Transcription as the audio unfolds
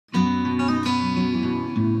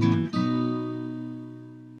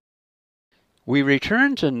We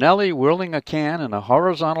return to Nellie whirling a can in a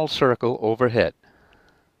horizontal circle overhead.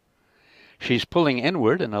 She's pulling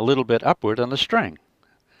inward and a little bit upward on the string.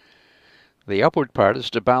 The upward part is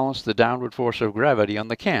to balance the downward force of gravity on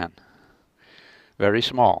the can. Very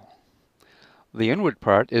small. The inward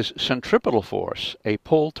part is centripetal force, a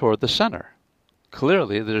pull toward the center.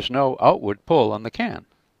 Clearly, there's no outward pull on the can.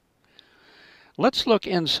 Let's look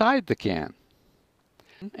inside the can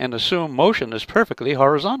and assume motion is perfectly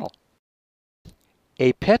horizontal.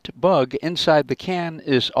 A pet bug inside the can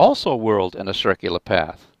is also whirled in a circular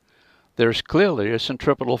path. There's clearly a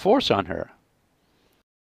centripetal force on her.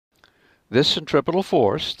 This centripetal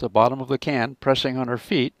force, the bottom of the can pressing on her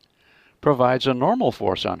feet, provides a normal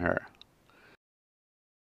force on her.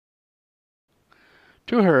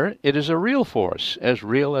 To her, it is a real force, as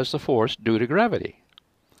real as the force due to gravity.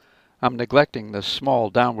 I'm neglecting the small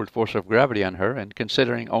downward force of gravity on her and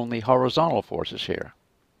considering only horizontal forces here.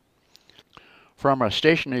 From our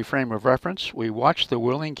stationary frame of reference, we watch the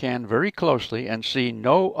whirling can very closely and see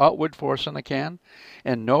no outward force on the can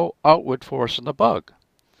and no outward force on the bug.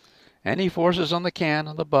 Any forces on the can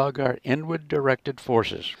and the bug are inward directed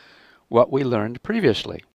forces, what we learned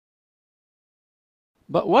previously.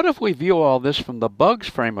 But what if we view all this from the bug's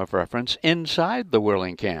frame of reference inside the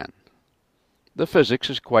whirling can? The physics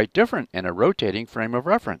is quite different in a rotating frame of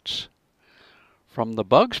reference. From the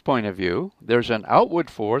bug's point of view, there's an outward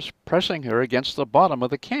force pressing her against the bottom of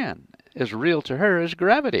the can, as real to her as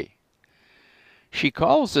gravity. She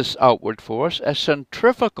calls this outward force a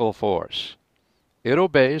centrifugal force. It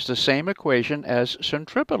obeys the same equation as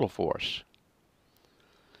centripetal force.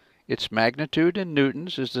 Its magnitude in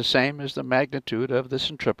newtons is the same as the magnitude of the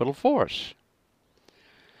centripetal force.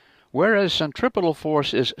 Whereas centripetal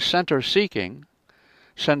force is center-seeking,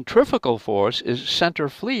 centrifugal force is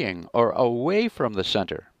center-fleeing, or away from the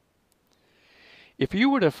center. If you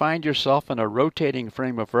were to find yourself in a rotating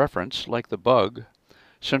frame of reference, like the bug,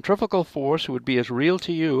 centrifugal force would be as real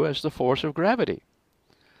to you as the force of gravity.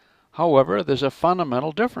 However, there's a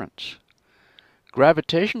fundamental difference.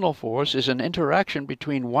 Gravitational force is an interaction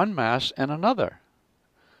between one mass and another.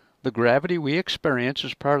 The gravity we experience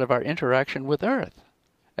is part of our interaction with Earth.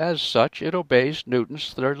 As such, it obeys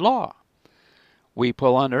Newton's third law. We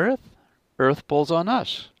pull on Earth, Earth pulls on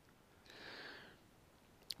us.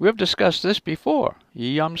 We've discussed this before.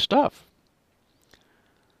 Yum stuff.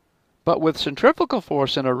 But with centrifugal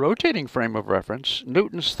force in a rotating frame of reference,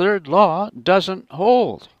 Newton's third law doesn't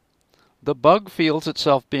hold. The bug feels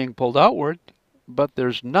itself being pulled outward, but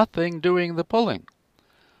there's nothing doing the pulling.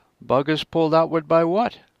 Bug is pulled outward by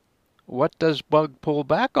what? What does bug pull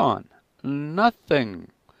back on? Nothing.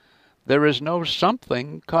 There is no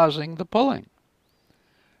something causing the pulling.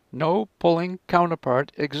 No pulling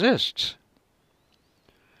counterpart exists.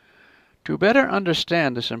 To better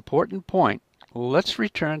understand this important point, let's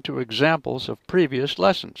return to examples of previous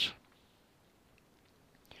lessons.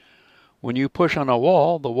 When you push on a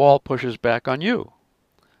wall, the wall pushes back on you.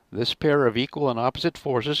 This pair of equal and opposite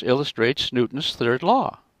forces illustrates Newton's third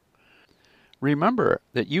law. Remember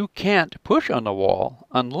that you can't push on the wall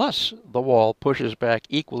unless the wall pushes back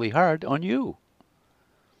equally hard on you.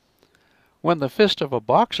 When the fist of a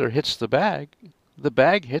boxer hits the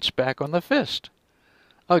bag hits back on the fist.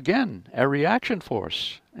 Again, a reaction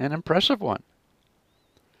force, an impressive one.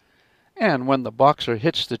 And when the boxer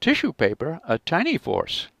hits the tissue paper, a tiny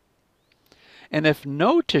force. And if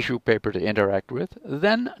no tissue paper to interact with,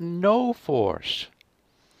 then no force.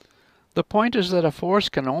 The point is that a force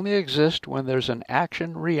can only exist when there's an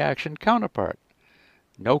action-reaction counterpart.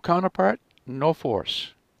 No counterpart, no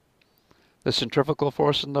force. The centrifugal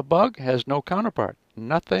force in the bug has no counterpart.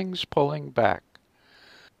 Nothing's pulling back.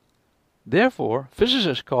 Therefore,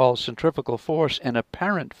 physicists call centrifugal force an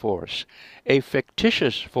apparent force, a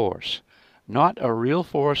fictitious force, not a real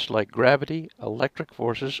force like gravity, electric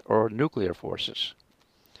forces, or nuclear forces.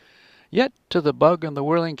 Yet, to the bug in the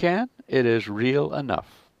whirling can, it is real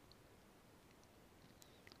enough.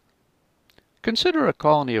 Consider a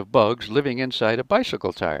colony of bugs living inside a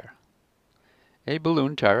bicycle tire, a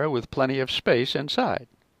balloon tire with plenty of space inside.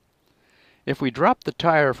 If we drop the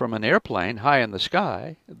tire from an airplane high in the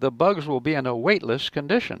sky, the bugs will be in a weightless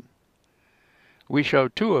condition. We show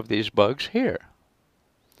two of these bugs here.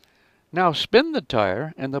 Now spin the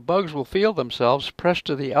tire, and the bugs will feel themselves pressed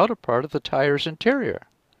to the outer part of the tire's interior.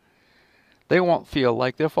 They won't feel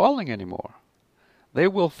like they're falling anymore. They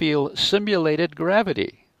will feel simulated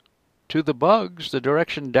gravity. To the bugs, the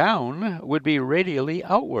direction down would be radially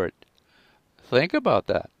outward. Think about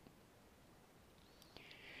that.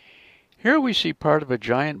 Here we see part of a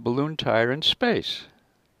giant balloon tire in space.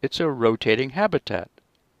 It's a rotating habitat,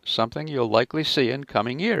 something you'll likely see in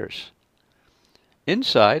coming years.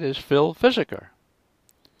 Inside is Phil Physiker.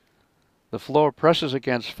 The floor presses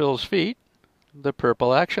against Phil's feet, the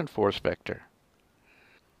purple action force vector.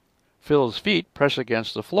 Phil's feet press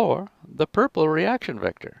against the floor, the purple reaction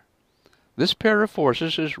vector. This pair of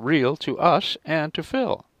forces is real to us and to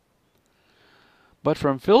Phil. But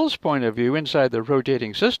from Phil's point of view inside the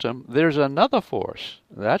rotating system, there's another force.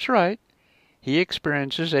 That's right. He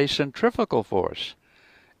experiences a centrifugal force,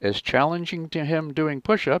 as challenging to him doing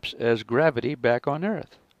push-ups as gravity back on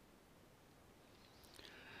Earth.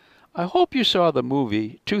 I hope you saw the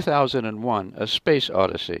movie 2001: A Space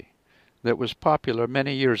Odyssey that was popular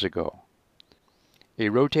many years ago. A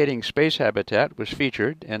rotating space habitat was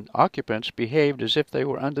featured, and occupants behaved as if they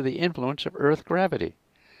were under the influence of Earth gravity.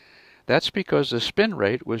 That's because the spin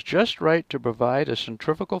rate was just right to provide a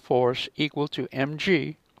centrifugal force equal to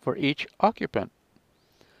mg for each occupant.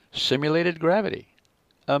 Simulated gravity.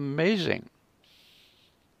 Amazing.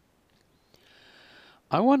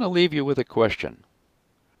 I want to leave you with a question.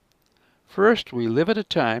 First, we live at a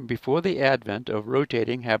time before the advent of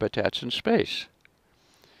rotating habitats in space.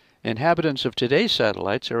 Inhabitants of today's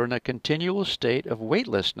satellites are in a continual state of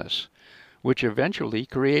weightlessness, which eventually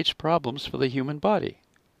creates problems for the human body.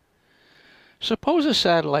 Suppose a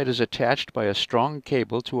satellite is attached by a strong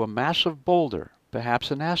cable to a massive boulder,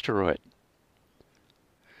 perhaps an asteroid,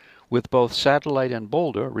 with both satellite and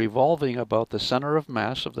boulder revolving about the center of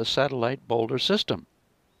mass of the satellite-boulder system.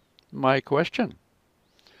 My question: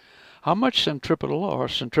 how much centripetal or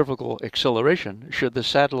centrifugal acceleration should the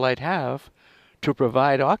satellite have to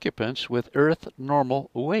provide occupants with Earth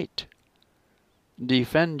normal weight?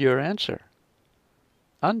 Defend your answer.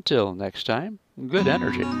 Until next time, good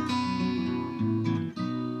energy.